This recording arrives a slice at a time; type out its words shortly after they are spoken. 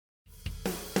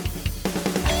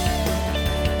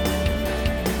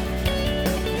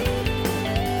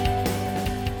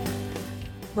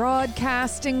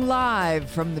Broadcasting live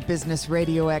from the Business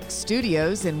Radio X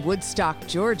studios in Woodstock,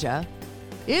 Georgia,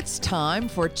 it's time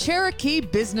for Cherokee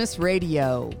Business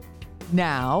Radio.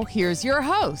 Now, here's your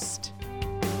host.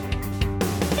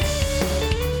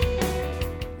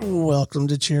 Welcome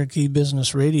to Cherokee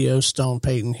Business Radio. Stone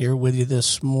Payton here with you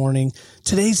this morning.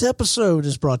 Today's episode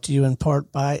is brought to you in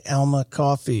part by Alma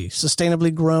Coffee,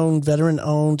 sustainably grown,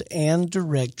 veteran-owned, and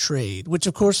direct trade, which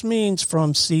of course means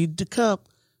from seed to cup,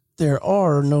 there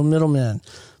are no middlemen.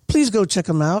 Please go check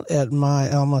them out at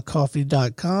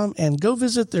myalmacoffee.com and go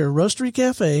visit their Roastery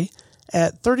Cafe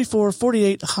at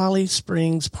 3448 Holly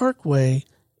Springs Parkway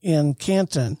in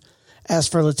Canton.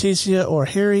 Ask for Leticia or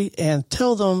Harry and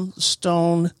tell them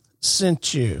Stone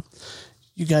sent you.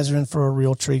 You guys are in for a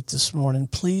real treat this morning.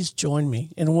 Please join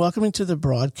me in welcoming to the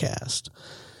broadcast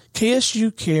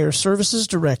KSU Care Services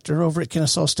Director over at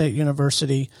Kennesaw State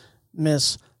University,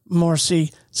 Miss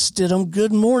Marcy Stidham.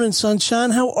 Good morning,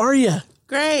 sunshine. How are you?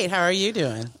 Great. How are you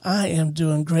doing? I am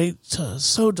doing great.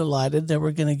 So delighted that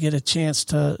we're going to get a chance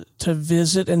to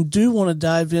visit and do want to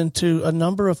dive into a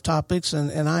number of topics,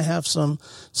 and I have some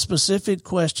specific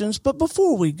questions. But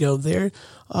before we go there,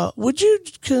 would you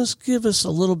just give us a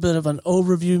little bit of an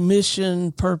overview,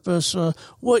 mission, purpose,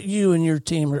 what you and your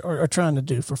team are trying to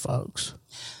do for folks?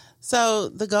 So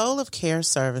the goal of Care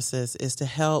Services is to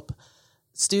help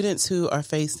students who are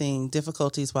facing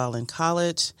difficulties while in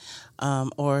college,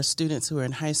 or students who are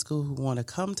in high school who want to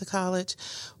come to college.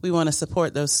 We want to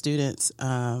support those students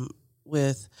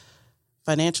with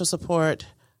financial support,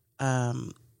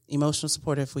 emotional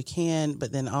support if we can,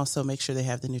 but then also make sure they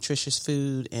have the nutritious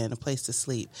food and a place to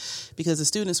sleep. Because the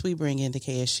students we bring into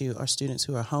KSU are students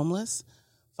who are homeless,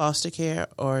 foster care,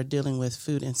 or dealing with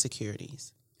food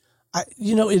insecurities.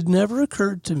 It never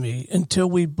occurred to me until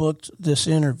we booked this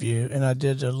interview, and I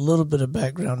did a little bit of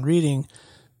background reading,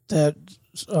 that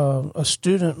a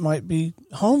student might be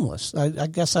homeless. I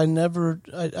guess I never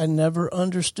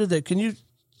understood that. Can you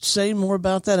say more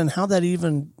about that and how that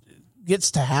even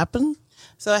gets to happen?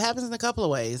 So it happens in a couple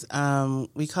of ways.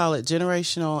 We call it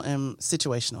generational and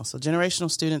situational. So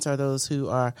generational students are those who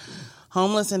are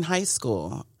homeless in high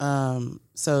school.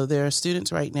 So there are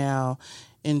students right now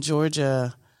in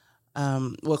Georgia.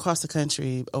 Across the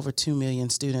country, over 2 million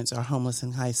students are homeless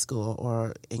in high school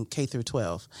or in K through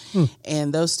 12.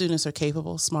 And those students are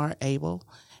capable, smart, able,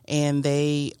 and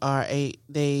they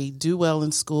do well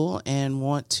in school and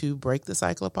want to break the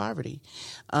cycle of poverty.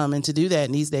 And to do that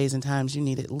in these days and times, you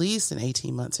need at least an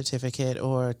 18-month certificate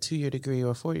or a 2-year degree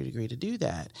or a 4-year degree to do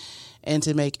that and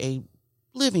to make a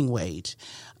living wage.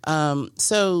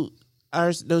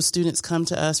 Those students come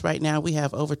to us right now. We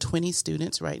have over 20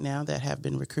 students right now that have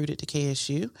been recruited to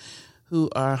KSU who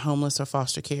are homeless or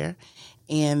foster care,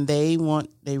 and they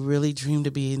really dream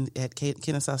to be at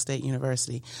Kennesaw State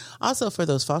University. Also, for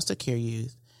those foster care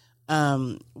youth,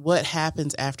 what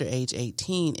happens after age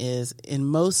 18 is in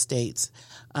most states,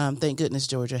 thank goodness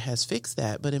Georgia has fixed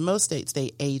that, but in most states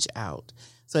they age out.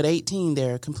 So at 18,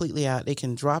 they're completely out. They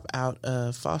can drop out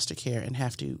of foster care and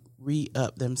have to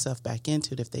re-up themselves back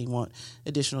into it if they want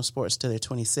additional sports till they're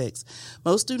 26.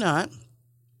 Most do not.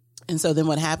 And so then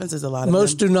what happens is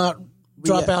most do not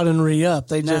drop out and re-up.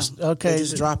 They just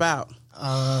drop out.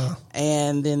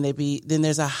 And then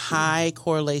there's a high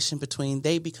correlation between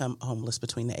they become homeless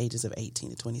between the ages of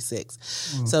 18 to 26.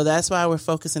 So that's why we're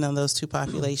focusing on those two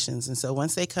populations. And so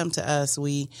once they come to us,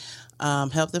 we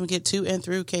help them get to and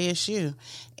through KSU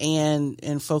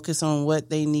and focus on what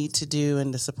they need to do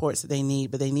and the supports that they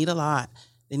need. But they need a lot.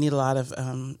 They need a lot of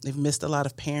they've missed a lot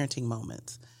of parenting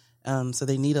moments. So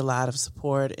they need a lot of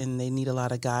support and they need a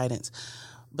lot of guidance.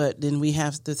 But then we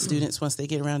have the students, once they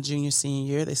get around junior, senior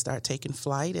year, they start taking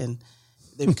flight and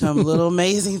they become little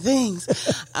amazing things.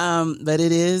 But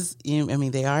it is,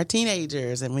 they are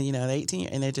teenagers and when, they're 18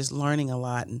 and they're just learning a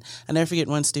lot. And I never forget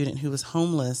one student who was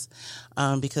homeless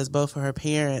because both of her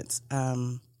parents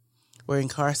were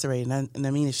incarcerated. And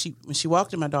when she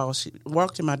walked in my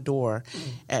door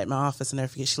at my office, and I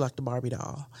never forget, she locked a Barbie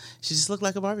doll. She just looked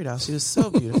like a Barbie doll. She was so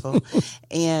beautiful.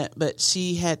 But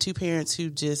she had two parents who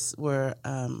just were,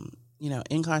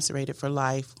 incarcerated for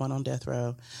life, one on death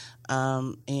row.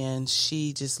 And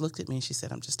she just looked at me and she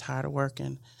said, "I'm just tired of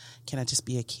working. Can I just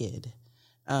be a kid?"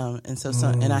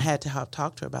 And I had to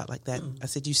talk to her about like that. I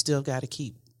said, "You still got to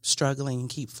keep struggling and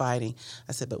keep fighting."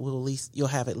 I said, "But you'll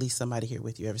have at least somebody here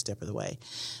with you every step of the way."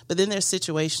 But then there's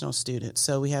situational students.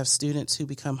 So we have students who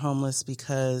become homeless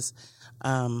because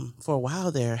for a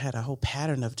while there had a whole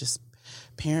pattern of just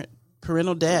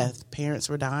parental death. Parents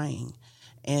were dying.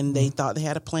 And they thought they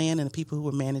had a plan, and the people who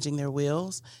were managing their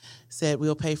wills said,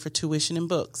 "We'll pay for tuition and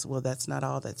books." Well, that's not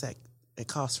all that's it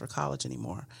costs for college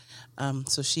anymore.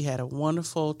 So she had a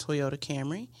wonderful Toyota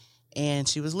Camry, and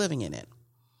she was living in it.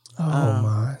 Oh,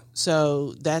 my.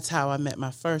 So that's how I met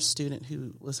my first student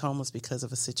who was homeless because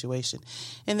of a situation.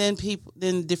 And then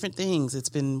then different things. It's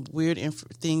been weird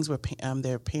things where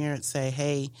their parents say,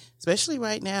 hey, especially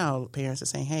right now, parents are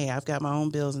saying, hey, I've got my own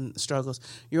bills and struggles.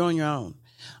 You're on your own.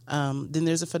 Then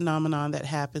there's a phenomenon that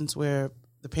happens where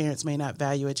the parents may not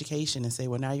value education and say,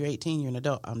 well, now you're 18, you're an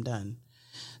adult, I'm done.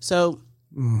 So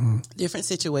different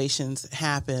situations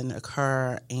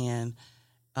occur, and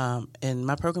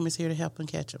my program is here to help and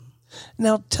catch them.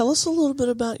 Now, tell us a little bit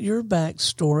about your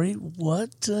backstory.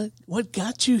 What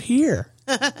got you here?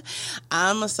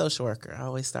 I'm a social worker. I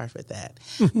always start with that.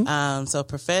 So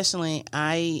professionally,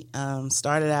 I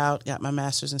started out, got my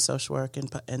master's in social work and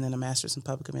then a master's in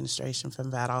public administration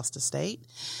from Valdosta State.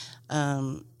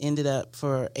 Ended up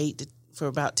for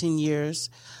about 10 years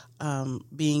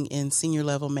being in senior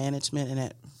level management,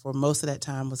 and for most of that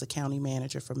time was a county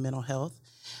manager for mental health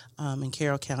in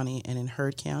Carroll County and in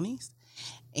Heard counties.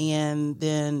 And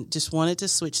then just wanted to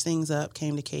switch things up,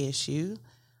 came to KSU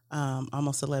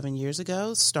almost 11 years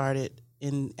ago,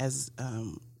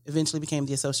 eventually became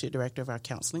the associate director of our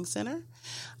counseling center.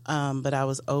 But I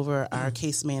was over our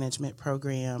case management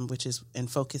program, which is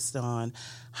focused on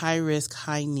high risk,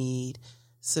 high need,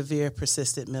 severe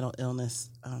persistent mental illness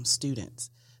students.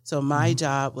 So my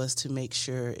job was to make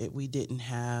sure we didn't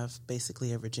have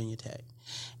basically a Virginia Tech.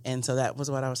 And so that was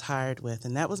what I was hired with.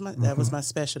 And that was my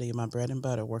specialty, my bread and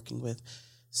butter, working with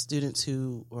students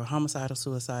who were homicidal,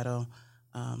 suicidal,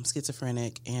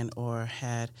 schizophrenic, and or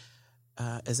had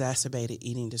exacerbated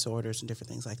eating disorders and different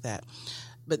things like that.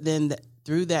 But then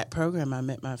through that program, I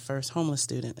met my first homeless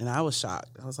student, and I was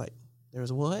shocked. I was like, there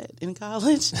was what in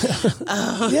college?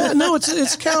 Yeah, no,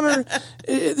 it's counter.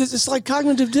 It's like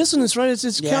cognitive dissonance, right?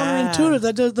 It's counterintuitive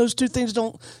that those two things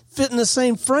don't fit in the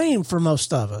same frame for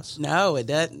most of us. No, it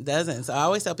doesn't. So I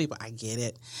always tell people, I get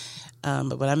it.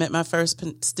 But when I met my first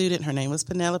student, her name was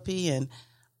Penelope, and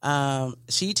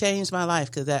she changed my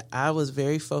life because I was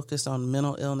very focused on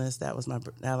mental illness. That was like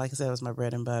I said, was my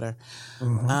bread and butter.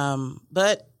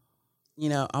 But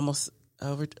almost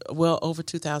over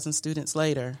 2,000 students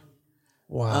later.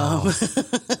 Wow.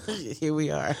 Here we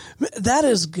are. That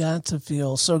has got to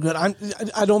feel so good.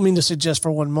 I don't mean to suggest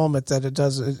for one moment that it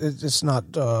does. It's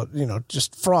not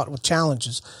just fraught with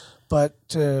challenges, but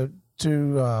to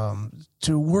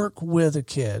work with a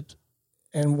kid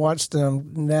and watch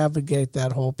them navigate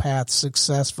that whole path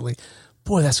successfully,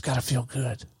 boy, that's got to feel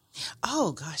good.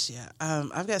 Oh gosh, yeah.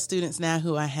 I've got students now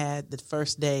who I had the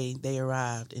first day they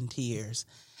arrived in tears,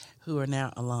 who are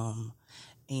now alum,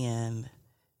 and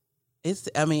it's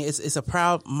a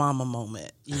proud mama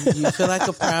moment. You feel like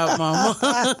a proud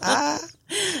mama.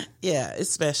 Yeah,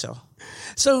 it's special.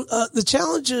 So the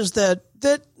challenges that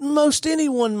most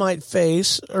anyone might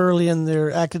face early in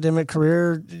their academic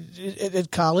career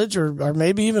at college, or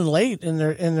maybe even late in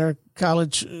their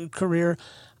college career,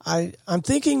 I'm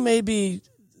thinking maybe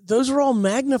those are all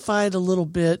magnified a little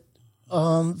bit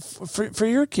for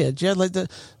your kids. Yeah, like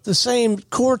the same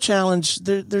core challenge.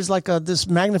 There's like this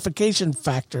magnification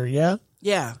factor. Yeah.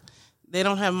 Yeah. They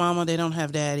don't have mama. They don't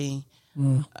have daddy.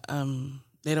 They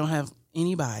don't have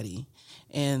anybody.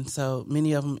 And so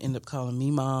many of them end up calling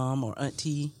me mom or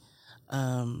auntie.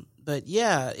 But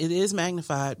yeah, it is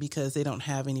magnified because they don't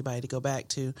have anybody to go back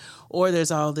to, or there's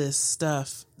all this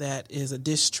stuff that is a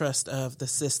distrust of the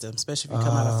system, especially if you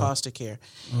come out of foster care.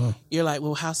 You're like,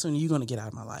 well, how soon are you going to get out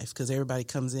of my life? Because everybody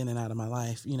comes in and out of my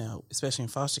life, especially in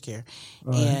foster care.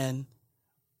 Right. And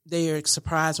they are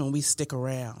surprised when we stick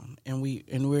around and we're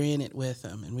in it with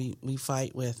them and we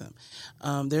fight with them.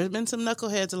 There's been some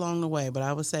knuckleheads along the way, but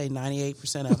I would say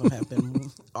 98% of them have been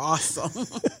awesome.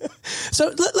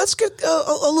 So let's get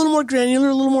a little more granular,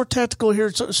 a little more tactical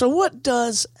here. So what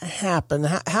does happen?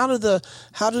 How does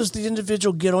the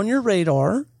individual get on your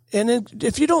radar? And then,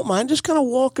 if you don't mind, just kind of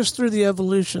walk us through the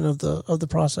evolution of the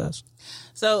process.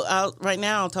 So right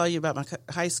now I'll tell you about my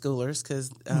high schoolers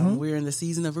because we're in the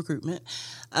season of recruitment.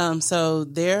 So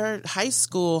their high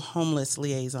school homeless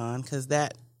liaison, because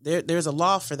there's a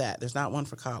law for that. There's not one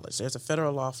for college. There's a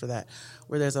federal law for that,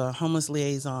 where there's a homeless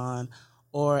liaison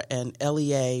or an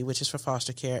LEA, which is for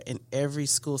foster care, in every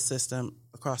school system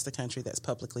across the country that's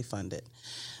publicly funded.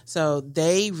 So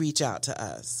they reach out to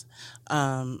us.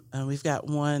 And we've got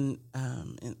one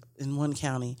in one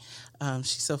county.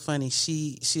 She's so funny.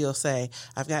 She'll say,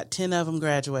 I've got 10 of them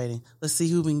graduating. Let's see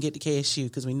who we can get to KSU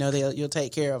because we know you'll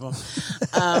take care of them.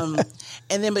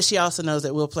 But she also knows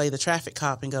that we'll play the traffic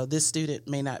cop and go, this student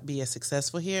may not be as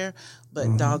successful here,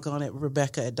 but doggone it,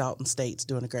 Rebecca at Dalton State's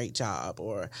doing a great job,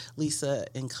 or Lisa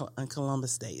in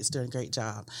Columbus State is doing a great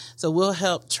job. So we'll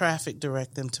help traffic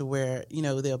direct them to where,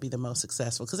 they'll be the most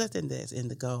successful, because that's in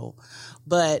the goal.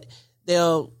 But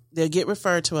they'll get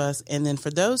referred to us, and then for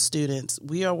those students,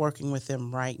 we are working with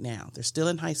them right now. They're still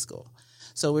in high school.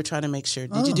 So we're trying to make sure,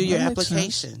 did you do your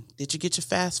application? Did you get your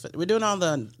FAFSA? We're doing all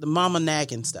the mama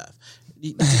nagging stuff.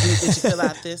 Did you fill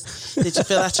out this? Did you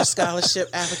fill out your scholarship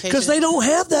application? Because they don't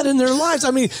have that in their lives.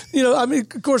 I mean,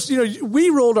 of course, we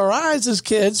rolled our eyes as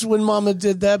kids when Mama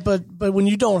did that, but when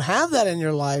you don't have that in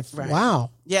your life, right. Wow.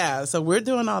 Yeah, so we're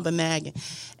doing all the nagging,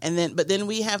 but then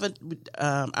we have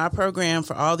our program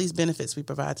for all these benefits we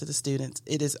provide to the students.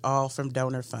 It is all from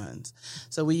donor funds,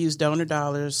 so we use donor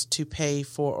dollars to pay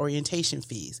for orientation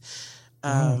fees.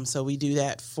 So we do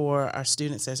that for our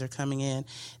students as they're coming in.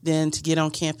 Then to get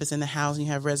on campus in the housing,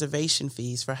 you have reservation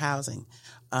fees for housing.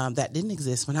 That didn't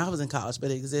exist when I was in college, but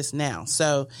it exists now.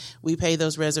 So we pay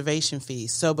those reservation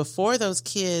fees. So before those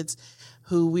kids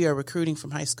who we are recruiting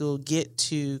from high school get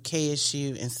to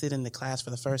KSU and sit in the class for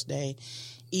the first day,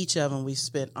 each of them we've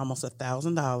spent almost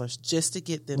 $1,000 just to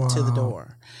get them to the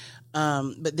door.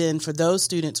 But then for those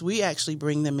students, we actually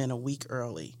bring them in a week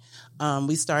early.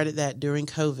 We started that during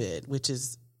COVID, which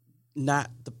was not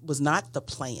the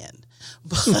plan,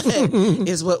 but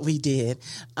is what we did.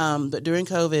 But during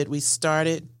COVID, we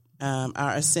started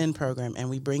our Ascend program, and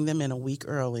we bring them in a week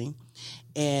early.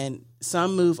 And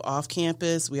some move off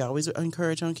campus. We always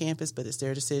encourage on campus, but it's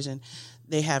their decision.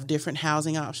 They have different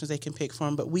housing options they can pick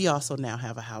from, but we also now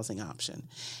have a housing option.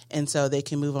 And so they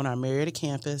can move on our Marietta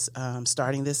campus.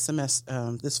 Starting this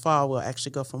semester, this fall, we'll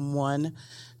actually go from one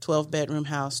 12-bedroom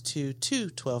house to two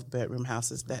 12-bedroom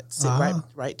houses that sit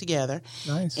right together.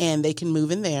 Nice. And they can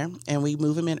move in there, and we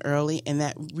move them in early. And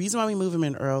that reason why we move them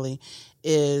in early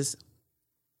is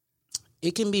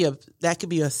that could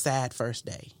be a sad first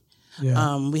day.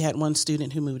 Yeah. We had one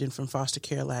student who moved in from foster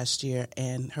care last year,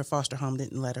 and her foster home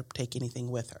didn't let her take anything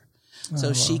with her.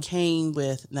 So she came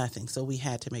with nothing. So we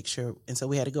had to make sure, and so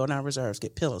we had to go in our reserves,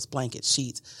 get pillows, blankets,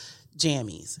 sheets,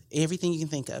 jammies, everything you can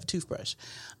think of, toothbrush.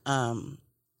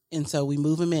 And so we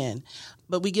move them in,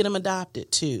 but we get them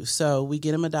adopted too. So we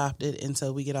get them adopted, and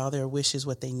so we get all their wishes,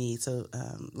 what they need. So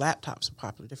laptops are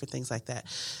popular, different things like that.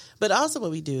 But also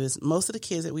what we do is most of the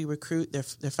kids that we recruit,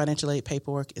 their financial aid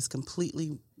paperwork is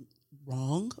completely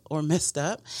wrong or messed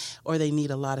up, or they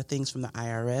need a lot of things from the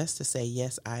IRS to say,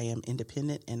 yes, I am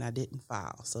independent and I didn't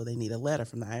file. So they need a letter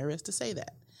from the IRS to say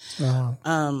that.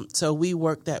 Wow. So we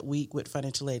work that week with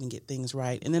financial aid and get things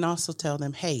right. And then also tell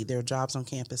them, hey, there are jobs on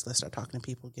campus. Let's start talking to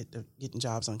people, getting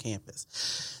jobs on campus.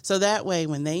 So that way,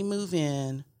 when they move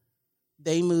in,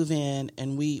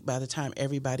 and by the time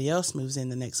everybody else moves in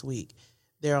the next week,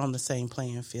 they're on the same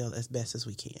playing field as best as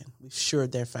we can. We've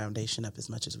shored their foundation up as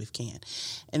much as we can.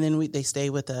 And then they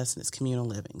stay with us, and it's communal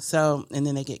living. So, and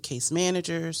then they get case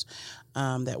managers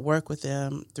that work with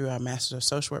them through our Master of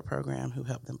Social Work program, who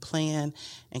help them plan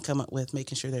and come up with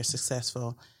making sure they're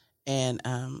successful. And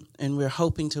we're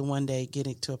hoping to one day get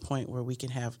it to a point where we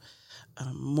can have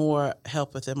more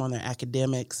help with them on their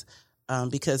academics,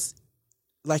 because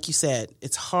like you said,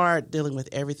 it's hard dealing with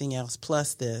everything else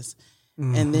plus this.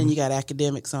 Mm-hmm. And then you got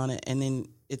academics on it, and then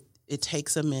it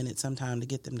takes a minute sometime to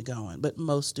get them to going. But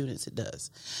most students, it does.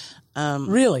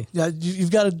 Really? You've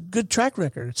got a good track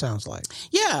record, it sounds like.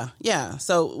 Yeah.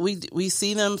 So we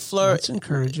see them flourish. That's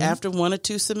encouraging. After 1 or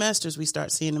 2 semesters, we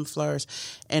start seeing them flourish,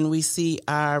 and we see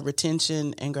our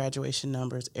retention and graduation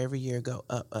numbers every year go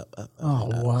up.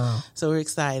 Wow. So we're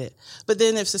excited. But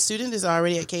then if the student is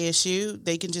already at KSU,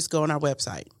 they can just go on our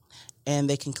website, and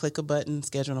they can click a button,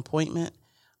 schedule an appointment.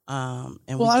 I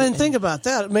didn't think about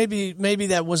that. Maybe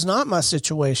that was not my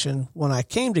situation when I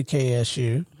came to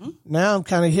KSU. Mm-hmm. Now I'm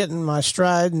kind of hitting my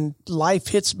stride, and life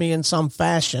hits me in some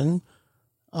fashion.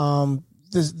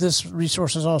 This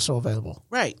resource is also available.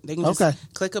 Right. They can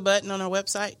just click a button on our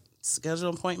website, schedule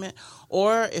an appointment,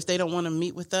 or if they don't want to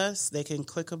meet with us, they can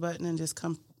click a button and just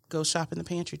go shop in the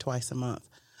pantry twice a month.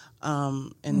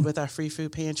 With our free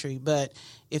food pantry. But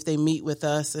if they meet with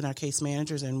us and our case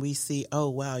managers, and we see,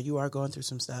 oh, wow, you are going through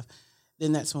some stuff,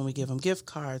 then that's when we give them gift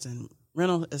cards and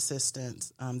rental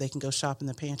assistance. They can go shop in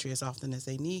the pantry as often as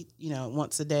they need,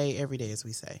 once a day, every day, as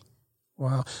we say.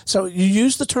 Wow. So you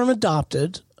used the term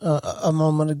adopted a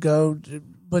moment ago,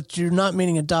 but you're not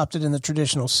meaning adopted in the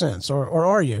traditional sense, or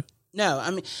are you? No,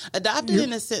 I mean, adopted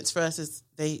in a sense for us is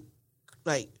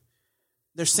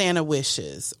their Santa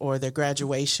wishes, or their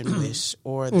graduation wish,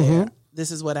 or their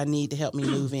this is what I need to help me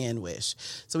move in wish.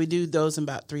 So we do those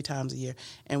about 3 times a year.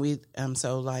 And we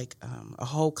a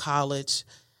whole college,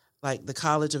 like the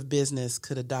College of Business,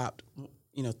 could adopt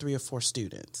 3 or 4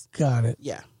 students. Got it.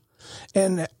 Yeah.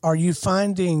 And are you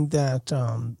finding that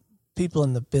people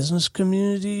in the business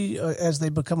community, as they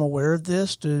become aware of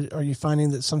this, are you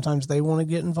finding that sometimes they want to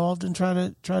get involved and try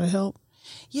to help?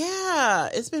 Yeah,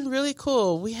 it's been really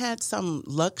cool. We had some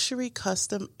luxury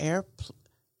custom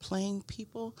airplane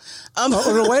people.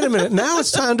 No, wait a minute. Now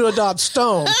it's time to adopt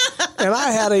Stone. And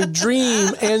I had a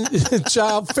dream and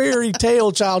fairy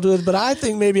tale childhood, but I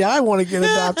think maybe I want to get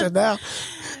adopted now.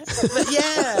 But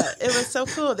yeah, it was so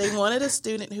cool. They wanted a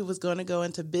student who was going to go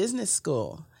into business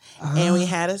school. And we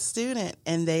had a student,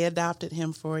 and they adopted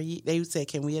him for a year. They said,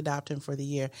 can we adopt him for the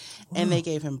year? And they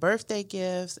gave him birthday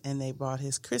gifts, and they brought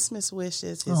his Christmas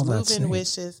wishes, his move-in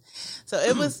wishes. So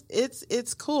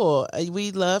it's cool. We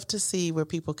love to see where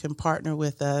people can partner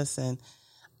with us. And,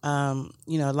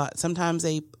 sometimes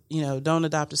they, don't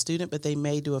adopt a student, but they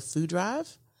may do a food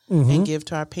drive and give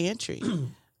to our pantry.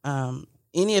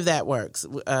 Any of that works.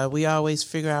 We always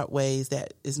figure out ways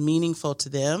that is meaningful to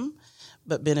them,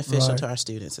 but beneficial to our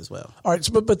students as well. All right,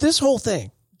 but this whole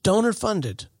thing, donor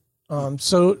funded.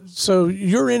 So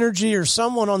your energy, or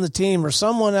someone on the team, or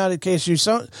someone out at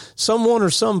KSU, someone or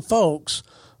some folks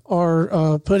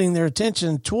are putting their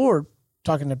attention toward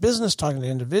talking to business, talking to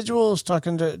individuals,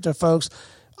 talking to folks.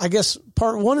 I guess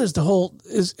part one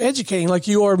is educating, like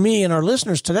you are me and our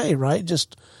listeners today, right?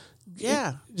 Just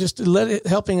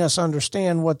helping us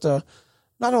understand what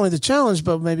not only the challenge,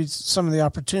 but maybe some of the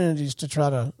opportunities to try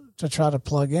to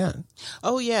plug in.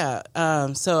 Oh yeah.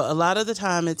 So a lot of the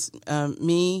time it's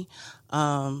me,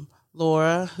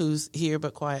 Laura, who's here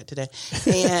but quiet today,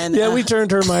 and we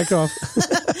turned her mic off.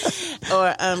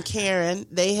 or Karen.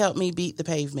 They helped me beat the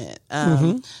pavement.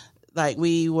 Like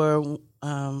we were,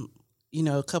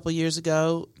 a couple years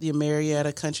ago, the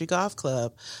Marietta Country Golf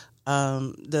Club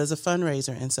does a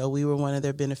fundraiser, and so we were one of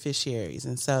their beneficiaries,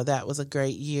 and so that was a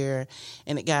great year,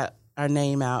 and it got our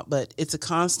name out. But it's a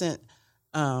constant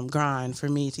grind for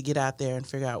me to get out there and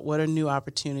figure out what are new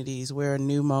opportunities, where are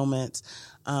new moments.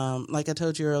 Like I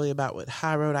told you earlier about with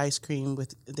High Road Ice Cream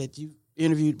that you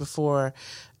interviewed before.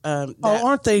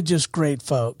 Aren't they just great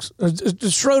folks?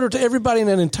 Schroeder, to everybody in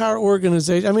that entire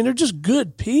organization. I mean, they're just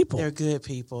good people. They're good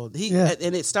people. And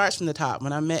it starts from the top.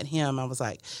 When I met him, I was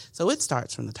like, so it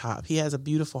starts from the top. He has a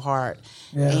beautiful heart,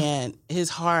 and his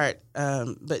heart,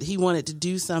 but he wanted to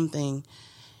do something.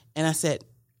 And I said,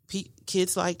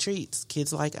 kids like treats.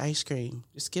 Kids like ice cream.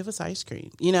 Just give us ice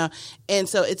cream, And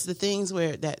so it's the things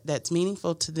where that's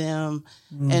meaningful to them,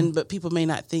 but people may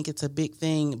not think it's a big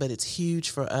thing, but it's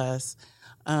huge for us.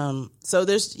 So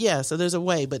there's a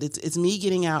way, but it's me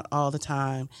getting out all the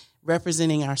time,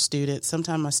 representing our students.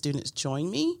 Sometimes my students join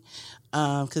me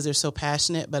because they're so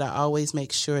passionate, but I always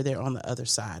make sure they're on the other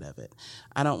side of it.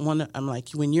 I'm like,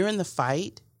 when you're in the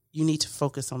fight, you need to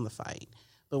focus on the fight.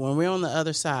 But when we're on the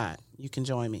other side, you can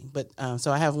join me. But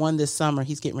so I have one this summer.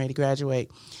 He's getting ready to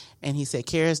graduate. And he said,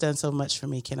 Kara's done so much for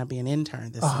me. Can I be an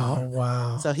intern this summer? Oh,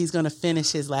 wow. So he's going to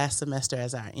finish his last semester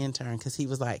as our intern because he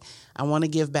was like, I want to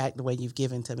give back the way you've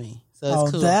given to me. So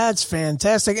it's cool. That's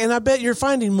fantastic. And I bet you're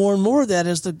finding more and more of that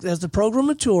as the program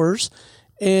matures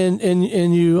and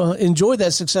you enjoy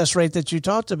that success rate that you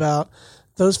talked about.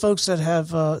 Those folks that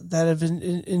have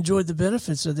enjoyed the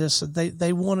benefits of this,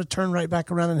 they want to turn right back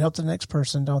around and help the next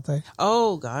person, don't they?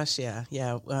 Oh gosh, yeah.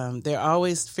 They're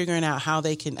always figuring out how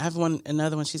they can. I have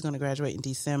another one. She's going to graduate in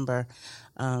December.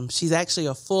 She's actually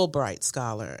a Fulbright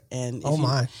scholar, and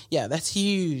that's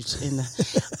huge. So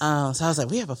I was like,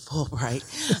 we have a Fulbright,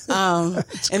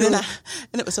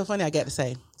 and it was so funny. I got to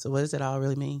say, so what does it all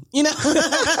really mean?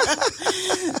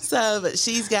 So, but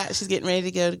she's getting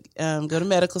ready to go to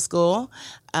medical school.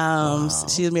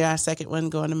 She'll be our second one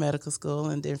going to medical school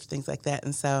and different things like that.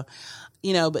 And so,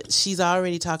 but she's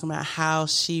already talking about how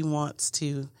she wants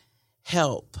to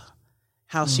help,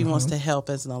 she wants to help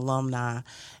as an alumni.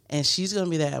 And she's going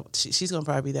to be she's going to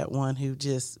probably be that one who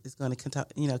just is going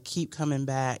to, keep coming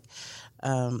back.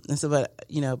 And so,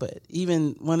 but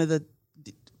even one of the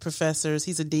professors,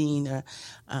 he's a dean,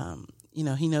 he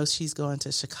knows she's going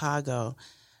to Chicago.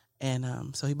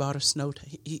 And so he bought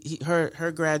her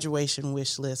her graduation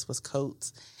wish list was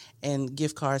coats and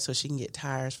gift cards so she can get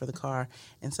tires for the car.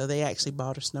 And so they actually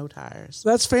bought her snow tires.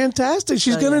 That's fantastic.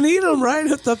 She's going to need them, right?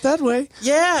 Hooked up that way.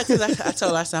 Yeah, because I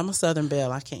told her, I said, I'm a Southern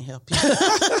Belle. I can't help you.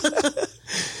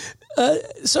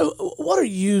 So what are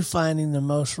you finding the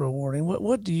most rewarding?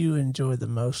 What do you enjoy the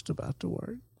most about the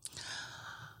work?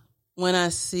 When I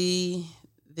see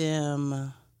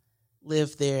them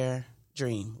live their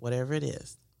dream, whatever it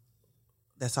is.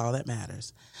 That's all that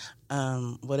matters.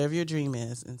 Whatever your dream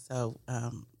is. And so,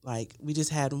 like, we just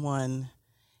had one,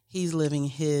 he's living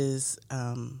his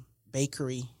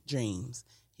bakery dreams.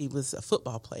 He was a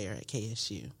football player at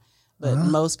KSU. But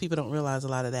most people don't realize a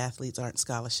lot of the athletes aren't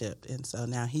scholarshiped. And so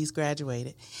now he's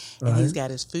graduated, and he's got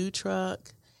his food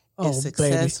truck. It's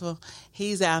successful. Baby.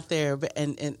 He's out there,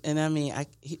 and I mean,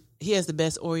 he has the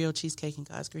best Oreo cheesecake in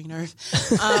God's green earth.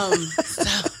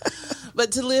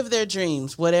 But to live their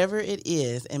dreams, whatever it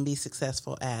is, and be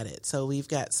successful at it. So we've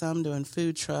got some doing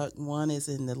food truck. One is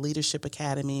in the Leadership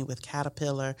Academy with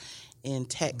Caterpillar in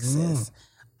Texas.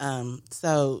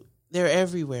 So they're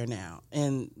everywhere now,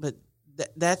 but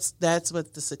that's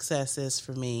what the success is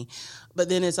for me. But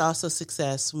then it's also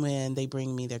success when they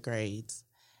bring me their grades,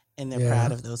 and they're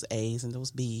proud of those A's and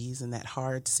those B's and that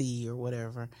hard C or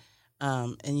whatever.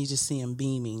 And you just see them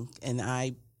beaming, and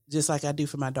I, just like I do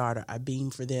for my daughter, I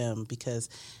beam for them because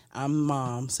I'm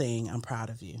mom saying I'm proud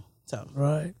of you. So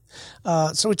right.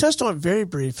 So we touched on it very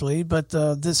briefly, but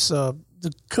the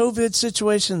COVID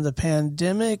situation, the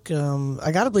pandemic,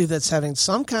 I got to believe that's having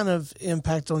some kind of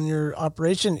impact on your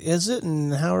operation. Is it?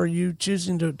 And how are you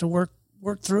choosing to work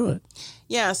through it?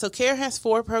 Yeah, so CARE has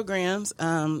 4 programs.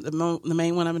 The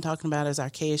main one I've been talking about is our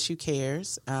KSU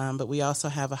Cares, but we also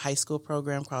have a high school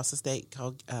program across the state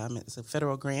called, it's a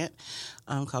federal grant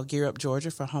called Gear Up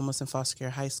Georgia for homeless and foster care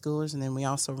high schoolers. And then we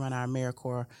also run our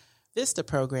AmeriCorps Vista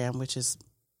program, which is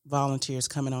volunteers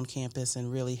coming on campus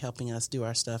and really helping us do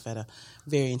our stuff at a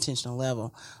very intentional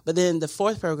level. But then the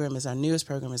 4th program is our newest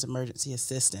program, is Emergency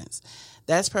Assistance.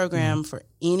 That's programmed for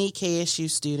any KSU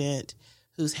student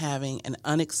who's having an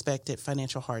unexpected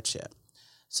financial hardship.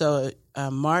 So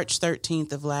March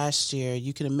 13th of last year,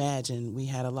 you can imagine we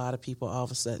had a lot of people all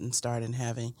of a sudden starting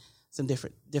having some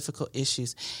difficult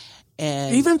issues.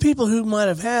 And even people who might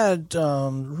have had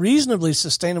reasonably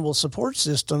sustainable support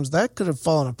systems, that could have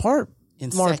fallen apart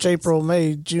in March, April,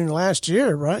 May, June last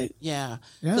year, right? Yeah.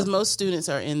 Because most students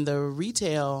are in the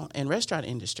retail and restaurant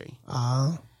industry.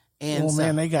 And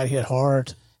man, they got hit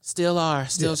hard.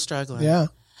 Still struggling. Yeah.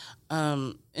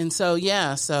 And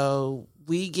so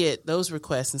we get those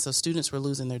requests. And so students were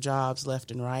losing their jobs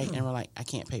left and right. And we're like, I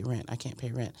can't pay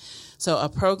rent. So a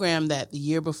program that the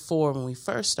year before, when we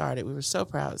first started, we were so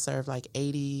proud to serve like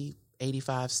 80,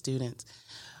 85 students.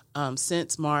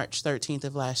 Since March 13th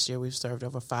of last year, we've served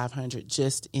over 500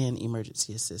 just in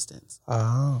emergency assistance.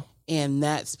 And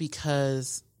that's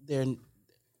because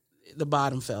the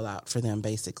bottom fell out for them,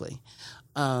 basically.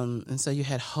 And so you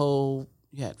had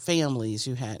families,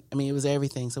 it was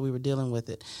everything. So we were dealing with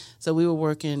it. So we were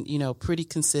working, pretty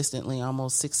consistently,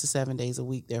 almost 6 to 7 days a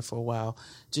week there for a while,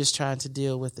 just trying to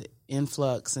deal with the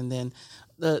influx. And then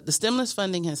the stimulus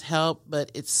funding has helped, but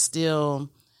it's still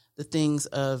the things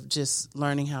of just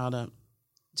learning how to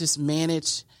just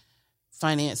manage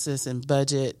finances and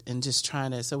budget and just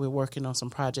so we're working on some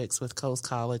projects with Coast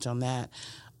College on that.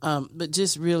 But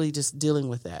just really just dealing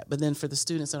with that. But then for the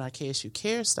students on our KSU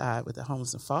Care side with the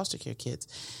homeless and foster care kids,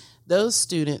 those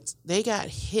students, they got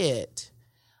hit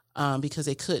because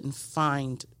they couldn't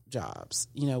find jobs.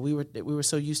 We were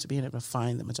so used to being able to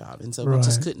find them a job, and so we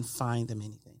just couldn't find them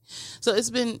anything. So it's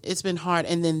been hard,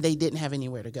 and then they didn't have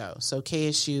anywhere to go. So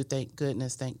KSU,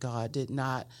 thank God, did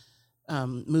not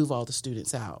move all the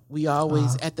students out. We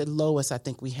always, at the lowest, I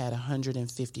think we had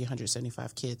 150,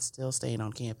 175 kids still staying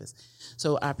on campus.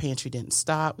 So our pantry didn't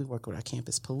stop. We worked with our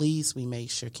campus police. We made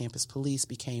sure campus police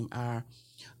became our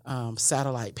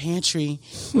satellite pantry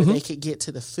where they could get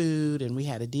to the food, and we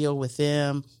had to deal with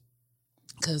them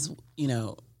because,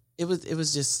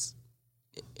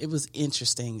 it was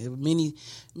interesting. It was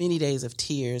many days of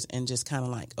tears and just kind of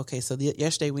like, okay, so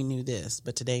yesterday we knew this,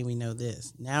 but today we know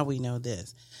this. Now we know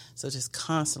this. So just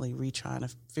constantly retrying to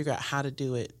figure out how to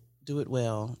do it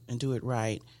well, and do it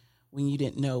right when you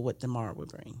didn't know what tomorrow would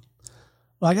bring.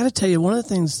 Well, I got to tell you, one of the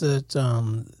things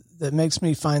that makes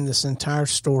me find this entire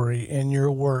story and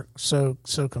your work so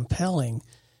compelling,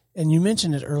 and you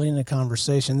mentioned it early in the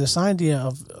conversation, this idea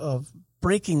of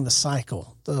breaking the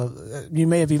cycle. You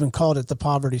may have even called it the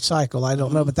poverty cycle. I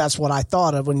don't know, but that's what I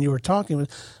thought of when you were talking,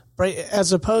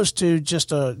 as opposed to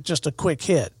just a quick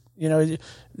hit.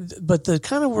 But the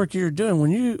kind of work you're doing,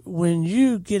 when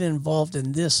you get involved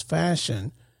in this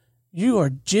fashion, you are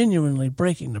genuinely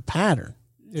breaking the pattern.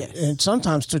 Yes. And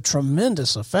sometimes to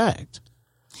tremendous effect.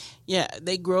 Yeah,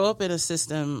 they grow up in a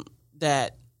system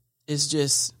that is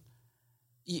just,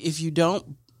 if you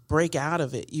don't break out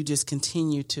of it, you just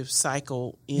continue to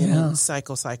cycle in,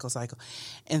 cycle.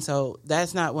 And so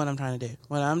that's not what I'm trying to do.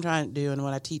 What I'm trying to do, and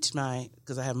what I teach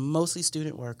because I have mostly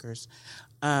student workers,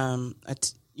 I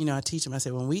teach them, I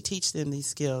say, when we teach them these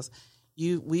skills,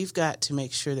 we've got to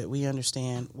make sure that we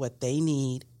understand what they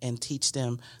need and teach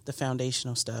them the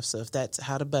foundational stuff. So if that's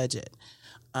how to budget,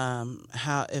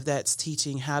 if that's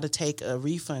teaching how to take a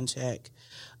refund check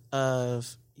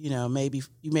of,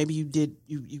 maybe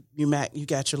you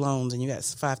got your loans and you got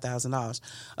 $5,000.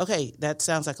 Okay, that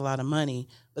sounds like a lot of money,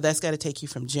 but that's got to take you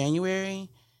from January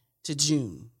to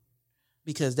June,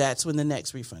 because that's when the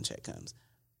next refund check comes.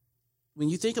 When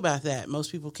you think about that,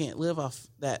 most people can't live off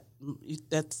that.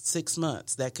 That's 6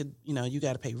 months. That could, you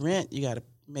got to pay rent. You got to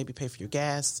maybe pay for your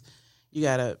gas. You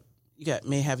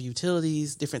may have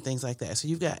utilities, different things like that. So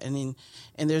you've got, and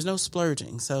there's no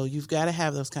splurging. So you've got to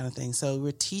have those kind of things. So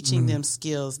we're teaching them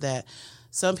skills that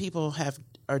some people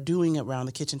are doing around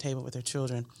the kitchen table with their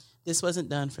children. This wasn't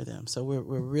done for them. So we're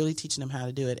really teaching them how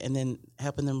to do it, and then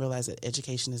helping them realize that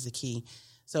education is the key.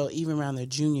 So even around their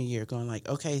junior year, going like,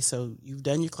 okay, so you've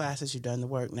done your classes, you've done the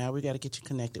work. Now we got to get you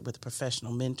connected with a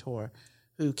professional mentor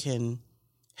who can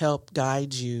help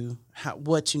guide you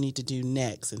what you need to do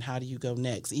next and how do you go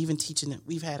next. Even teaching them,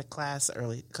 we've had a class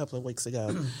a couple of weeks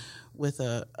ago with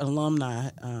an alumni,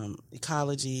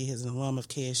 Ecology, is an alum of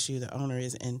KSU, the owner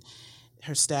is, and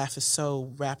her staff is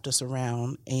so wrapped us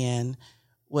around. And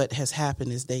what has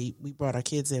happened is we brought our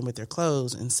kids in with their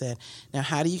clothes and said, now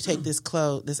how do you take this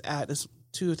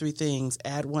 2 or 3 things,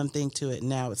 add one thing to it, and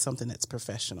now it's something that's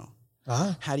professional.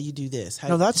 How do you do this?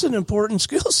 That's an important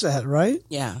skill set, right?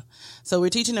 Yeah. So we're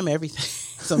teaching them everything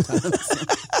sometimes.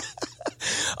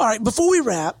 All right. Before we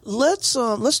wrap, let's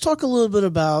talk a little bit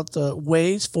about the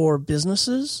ways for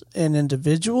businesses and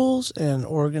individuals and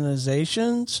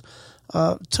organizations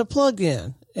to plug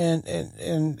in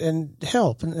and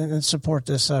help and support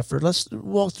this effort. Let's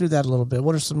walk through that a little bit.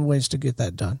 What are some ways to get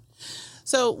that done?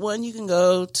 So one, you can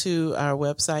go to our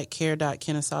website,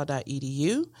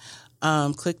 care.kennesaw.edu.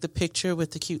 Click the picture with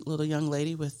the cute little young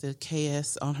lady with the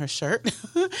KS on her shirt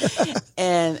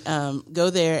and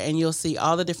go there, and you'll see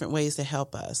all the different ways to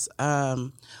help us.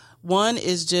 One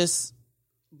is just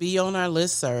be on our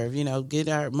listserv, get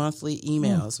our monthly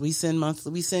emails. We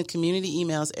send community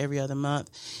emails every other month.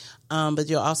 But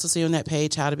you'll also see on that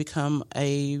page how to become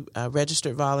a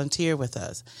registered volunteer with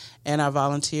us. And our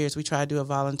volunteers, we try to do a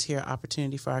volunteer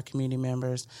opportunity for our community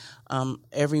members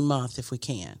every month if we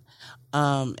can.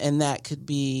 And that could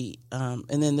be, and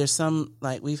then there's some,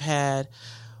 like we've had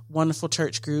wonderful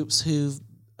church groups who've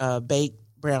baked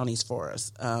brownies for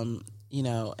us, and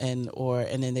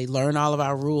then they learn all of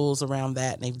our rules around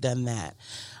that, and they've done that.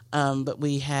 But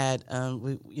we had,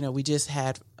 we just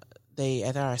had,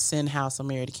 at our Ascend House on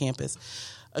Merida campus,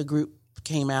 a group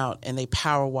came out and they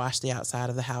power washed the outside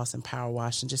of the house and power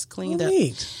washed and just cleaned up.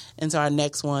 Neat. And so our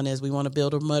next one is we want to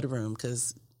build a mud room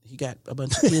because you got a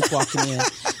bunch of kids walking in.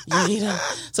 You need them.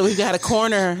 So we've got a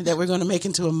corner that we're going to make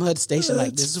into a mud station.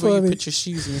 Like this is where you put your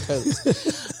shoes and your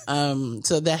coats.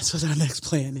 So that's what our next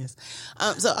plan is.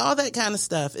 So all that kind of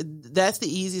stuff, that's the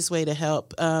easiest way to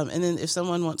help. And then if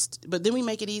someone but then we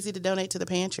make it easy to donate to the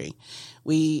pantry.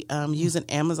 We use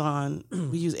Amazon.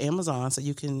 We use Amazon, so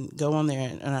you can go on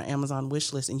there on our Amazon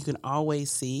wish list, and you can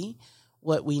always see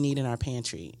what we need in our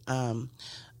pantry.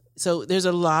 So there's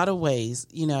a lot of ways,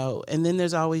 and then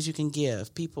there's always you can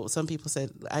give. Some people said,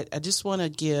 I just want to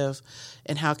give,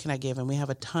 and how can I give? And we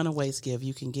have a ton of ways to give.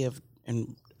 You can give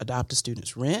and adopt a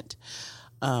student's rent.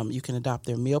 You can adopt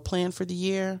their meal plan for the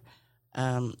year,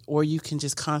 or you can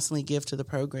just constantly give to the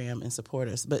program and support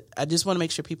us. But I just want to make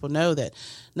sure people know that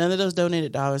none of those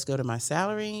donated dollars go to my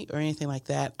salary or anything like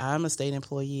that. I'm a state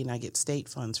employee, and I get state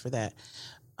funds for that.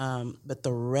 But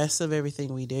the rest of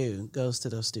everything we do goes to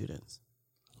those students.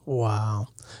 Wow.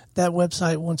 That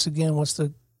website, once again, what's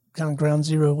the kind of ground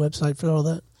zero website for all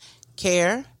that?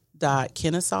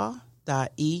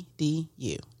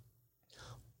 care.kennesaw.edu.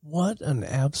 What an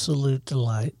absolute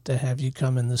delight to have you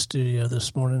come in the studio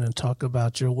this morning and talk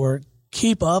about your work.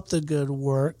 Keep up the good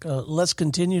work. Let's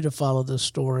continue to follow this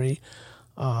story.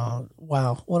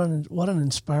 Wow. What an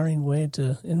inspiring way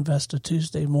to invest a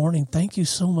Tuesday morning. Thank you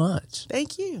so much.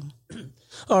 Thank you.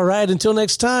 All right. Until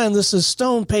next time, this is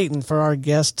Stone Payton for our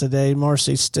guest today,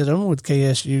 Marcy Stidham with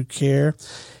KSU Care,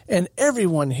 and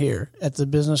everyone here at the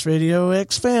Business Radio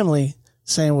X family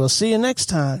saying we'll see you next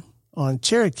time on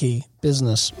Cherokee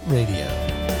Business Radio.